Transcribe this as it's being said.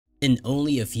In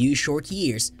only a few short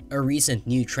years, a recent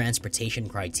new transportation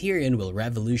criterion will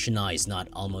revolutionize not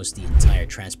almost the entire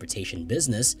transportation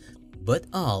business, but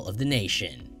all of the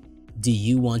nation. Do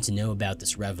you want to know about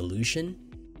this revolution?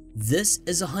 This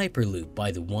is a Hyperloop by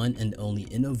the one and only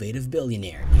innovative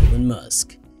billionaire Elon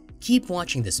Musk. Keep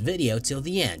watching this video till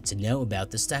the end to know about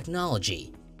this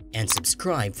technology, and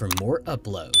subscribe for more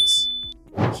uploads.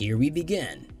 Here we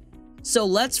begin. So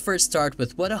let's first start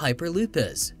with what a Hyperloop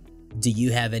is. Do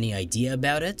you have any idea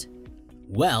about it?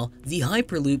 Well, the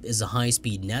Hyperloop is a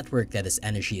high-speed network that is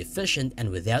energy efficient and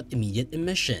without immediate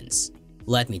emissions.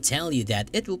 Let me tell you that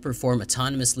it will perform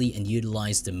autonomously and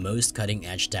utilize the most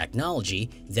cutting-edge technology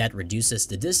that reduces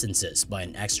the distances by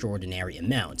an extraordinary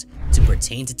amount to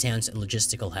pertain to towns and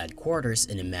logistical headquarters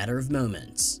in a matter of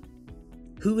moments.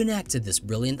 Who enacted this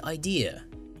brilliant idea?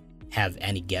 Have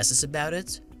any guesses about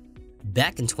it?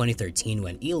 Back in 2013,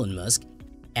 when Elon Musk,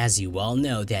 as you all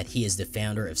know that he is the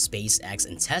founder of SpaceX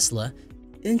and Tesla,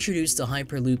 introduced the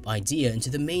Hyperloop idea into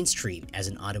the mainstream as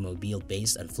an automobile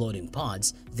based on floating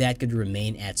pods that could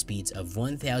remain at speeds of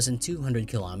 1,200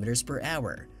 kilometers per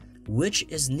hour, which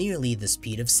is nearly the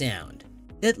speed of sound.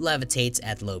 It levitates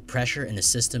at low pressure in a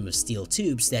system of steel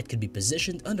tubes that could be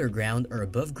positioned underground or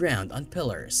above ground on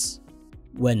pillars.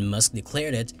 When Musk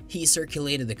declared it, he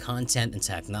circulated the content and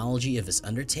technology of his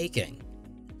undertaking.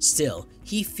 Still,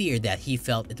 he feared that he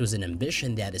felt it was an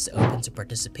ambition that is open to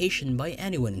participation by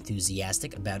anyone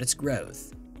enthusiastic about its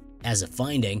growth. As a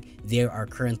finding, there are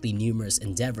currently numerous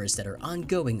endeavors that are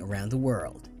ongoing around the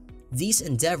world. These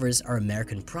endeavors are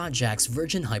Megaprojects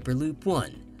Virgin Hyperloop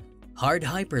 1, Hard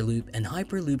Hyperloop and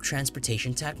Hyperloop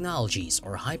Transportation Technologies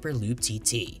or Hyperloop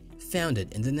TT,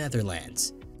 founded in the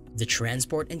Netherlands, the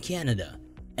Transport in Canada,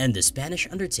 and the Spanish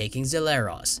undertaking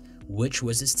Zeleros, which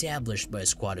was established by a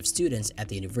squad of students at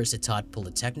the Universitat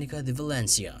Politécnica de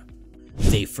Valencia.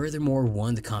 They furthermore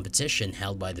won the competition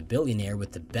held by the billionaire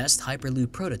with the best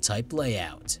Hyperloop prototype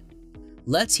layout.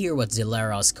 Let's hear what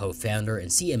Zeleros co-founder and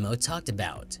CMO talked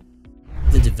about.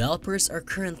 The developers are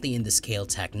currently in the scale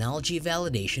technology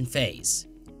validation phase.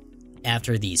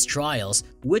 After these trials,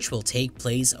 which will take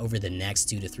place over the next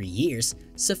 2 to 3 years,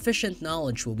 sufficient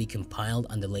knowledge will be compiled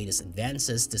on the latest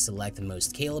advances to select the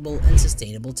most scalable and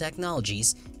sustainable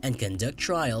technologies and conduct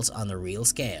trials on a real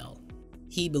scale.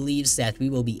 He believes that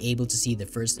we will be able to see the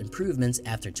first improvements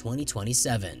after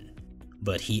 2027.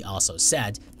 But he also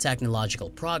said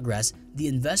technological progress, the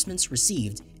investments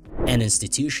received, and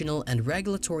institutional and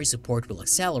regulatory support will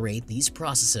accelerate these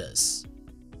processes.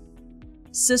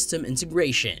 System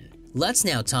integration. Let's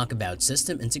now talk about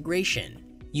system integration.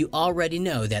 You already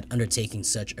know that undertaking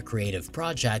such a creative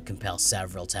project compels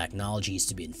several technologies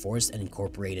to be enforced and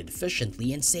incorporated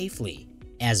efficiently and safely.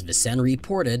 As Vicen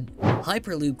reported,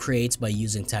 Hyperloop creates by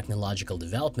using technological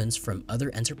developments from other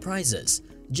enterprises,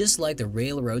 just like the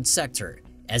railroad sector,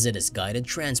 as it is guided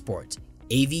transport,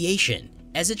 aviation,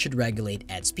 as it should regulate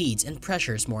at speeds and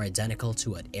pressures more identical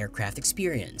to what aircraft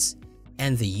experience,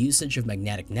 and the usage of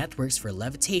magnetic networks for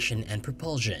levitation and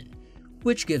propulsion,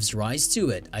 which gives rise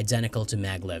to it identical to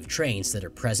maglev trains that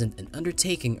are present in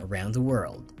undertaking around the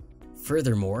world.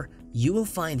 Furthermore, you will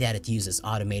find that it uses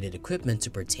automated equipment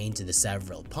to pertain to the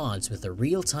several pods with a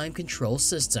real-time control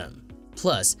system.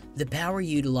 Plus, the power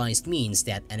utilized means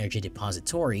that energy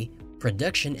depository,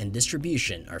 production, and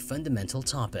distribution are fundamental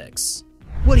topics.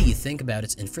 What do you think about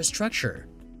its infrastructure?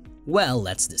 Well,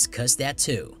 let's discuss that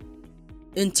too.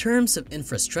 In terms of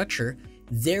infrastructure,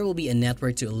 there will be a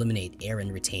network to eliminate air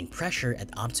and retain pressure at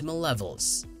optimal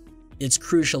levels. It's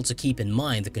crucial to keep in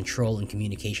mind the control and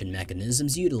communication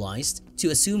mechanisms utilized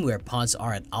to assume where pods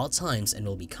are at all times and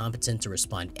will be competent to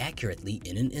respond accurately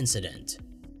in an incident.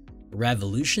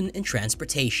 Revolution in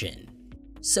transportation.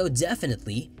 So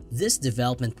definitely, this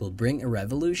development will bring a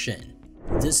revolution.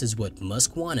 This is what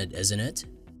Musk wanted, isn't it?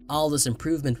 All this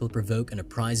improvement will provoke an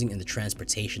uprising in the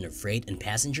transportation of freight and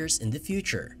passengers in the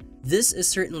future. This is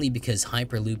certainly because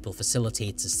Hyperloop will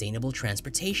facilitate sustainable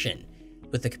transportation,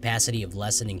 with the capacity of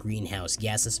lessening greenhouse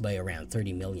gases by around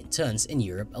 30 million tons in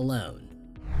Europe alone.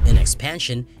 In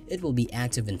expansion, it will be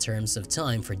active in terms of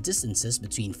time for distances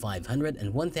between 500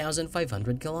 and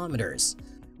 1,500 kilometers,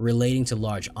 relating to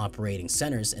large operating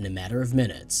centers in a matter of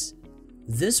minutes.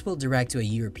 This will direct to a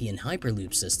European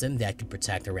Hyperloop system that could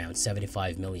protect around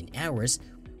 75 million hours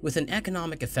with an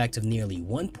economic effect of nearly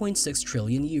 1.6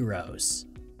 trillion euros.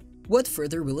 What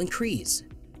further will increase?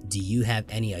 Do you have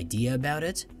any idea about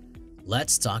it?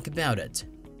 Let's talk about it.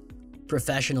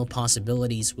 Professional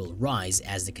possibilities will rise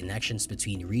as the connections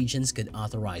between regions could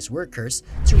authorize workers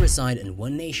to reside in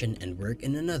one nation and work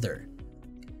in another.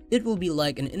 It will be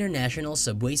like an international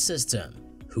subway system.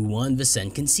 Who won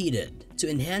Vicen conceded. to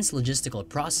enhance logistical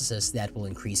processes that will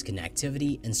increase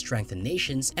connectivity and strengthen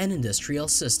nations and industrial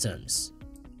systems.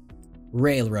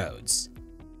 Railroads.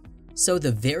 So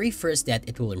the very first that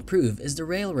it will improve is the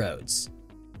railroads.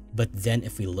 But then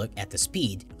if we look at the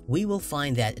speed, we will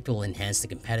find that it will enhance the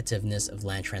competitiveness of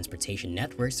land transportation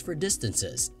networks for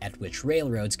distances at which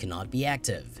railroads cannot be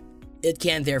active. It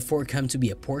can therefore come to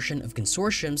be a portion of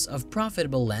consortiums of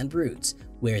profitable land routes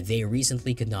where they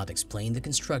recently could not explain the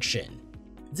construction.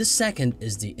 The second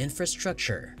is the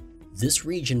infrastructure. This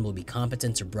region will be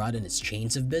competent to broaden its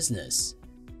chains of business.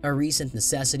 A recent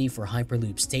necessity for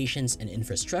Hyperloop stations and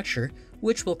infrastructure,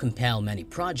 which will compel many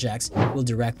projects, will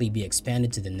directly be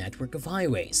expanded to the network of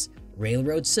highways,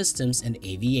 railroad systems, and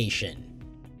aviation.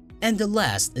 And the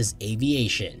last is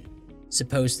aviation.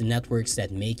 Suppose the networks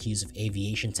that make use of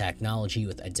aviation technology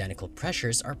with identical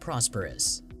pressures are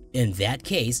prosperous. In that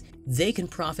case, they can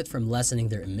profit from lessening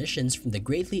their emissions from the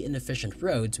greatly inefficient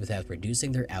roads without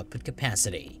reducing their output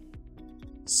capacity.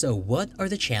 So what are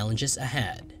the challenges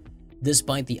ahead?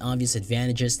 Despite the obvious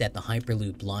advantages that the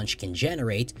Hyperloop launch can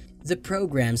generate, the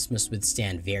programs must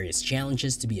withstand various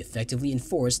challenges to be effectively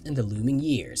enforced in the looming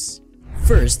years.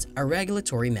 First, a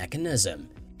regulatory mechanism,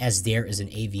 as there is an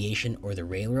aviation or the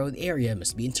railroad area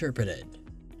must be interpreted.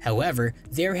 However,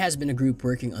 there has been a group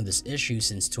working on this issue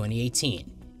since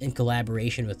 2018, in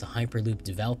collaboration with the Hyperloop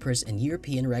developers and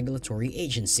European regulatory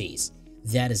agencies,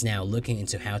 that is now looking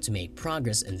into how to make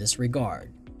progress in this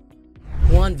regard.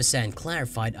 Juan Vicente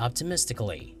clarified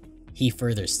optimistically. He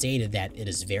further stated that it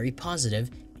is very positive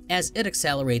as it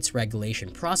accelerates regulation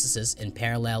processes in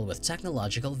parallel with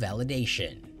technological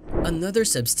validation. Another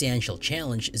substantial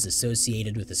challenge is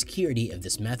associated with the security of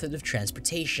this method of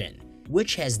transportation,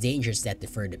 which has dangers that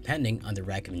differ depending on the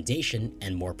recommendation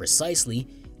and, more precisely,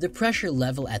 the pressure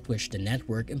level at which the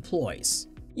network employs.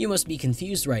 You must be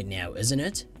confused right now, isn't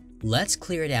it? Let's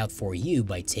clear it out for you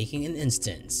by taking an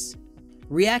instance.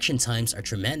 Reaction times are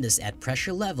tremendous at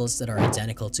pressure levels that are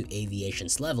identical to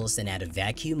aviation's levels than at a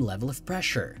vacuum level of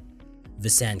pressure.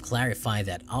 Vicente clarified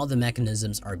that all the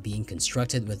mechanisms are being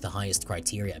constructed with the highest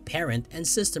criteria apparent and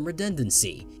system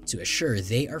redundancy to assure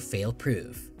they are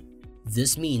fail-proof.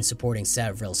 This means supporting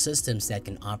several systems that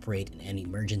can operate in any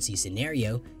emergency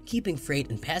scenario, keeping freight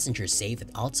and passengers safe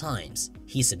at all times,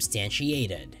 he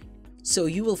substantiated. So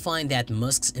you will find that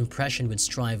Musk's impression would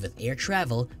strive with air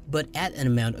travel, but at an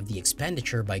amount of the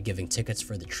expenditure by giving tickets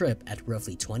for the trip at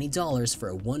roughly $20 for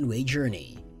a one-way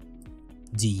journey.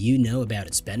 Do you know about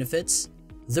its benefits?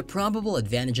 The probable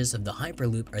advantages of the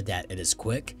Hyperloop are that it is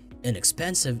quick,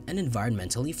 inexpensive, and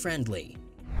environmentally friendly.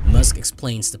 Musk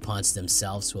explains the pods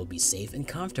themselves will be safe and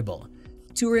comfortable,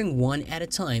 touring one at a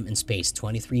time and spaced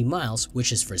 23 miles,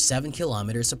 which is for 7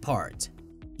 kilometers apart.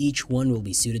 Each one will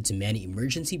be suited to many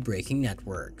emergency braking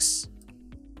networks.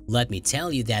 Let me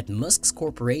tell you that Musk's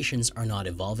corporations are not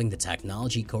evolving the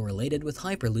technology correlated with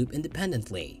Hyperloop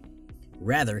independently.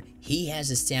 Rather, he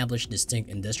has established distinct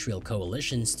industrial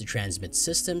coalitions to transmit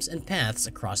systems and paths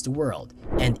across the world,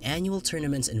 and annual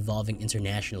tournaments involving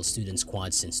international student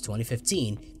squads since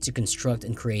 2015 to construct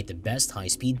and create the best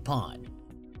high-speed pod.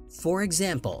 For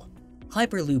example,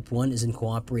 Hyperloop 1 is in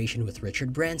cooperation with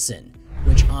Richard Branson,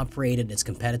 which operated its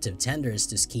competitive tenders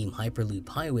to scheme Hyperloop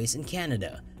highways in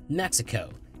Canada,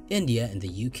 Mexico, India, and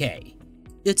the UK.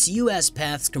 Its US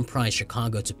paths comprise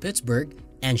Chicago to Pittsburgh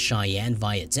and Cheyenne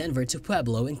via Denver to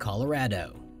Pueblo in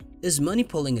Colorado. Is money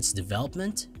pulling its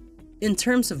development? In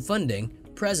terms of funding,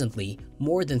 presently,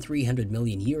 more than 300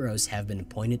 million euros have been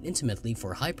appointed intimately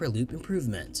for Hyperloop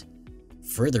improvement.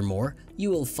 Furthermore,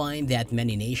 you will find that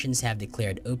many nations have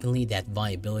declared openly that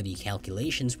viability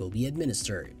calculations will be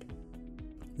administered.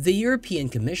 The European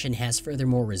Commission has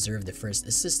furthermore reserved the first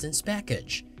assistance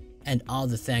package, and all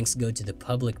the thanks go to the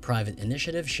public-private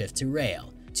initiative Shift to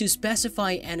Rail, to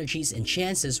specify energies and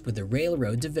chances with the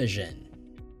railroad division.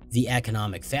 The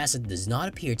economic facet does not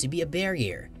appear to be a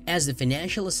barrier, as the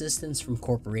financial assistance from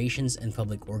corporations and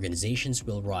public organizations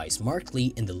will rise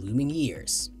markedly in the looming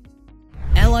years.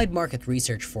 Allied Market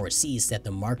Research foresees that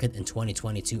the market in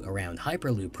 2022 around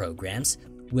Hyperloop programs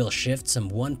will shift some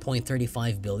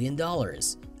 $1.35 billion,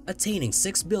 attaining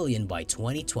 $6 billion by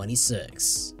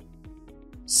 2026.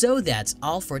 So that's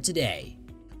all for today.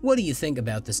 What do you think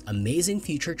about this amazing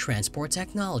future transport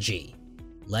technology?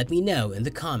 Let me know in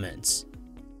the comments.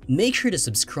 Make sure to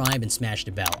subscribe and smash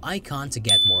the bell icon to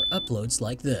get more uploads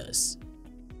like this.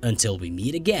 Until we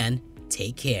meet again,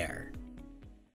 take care.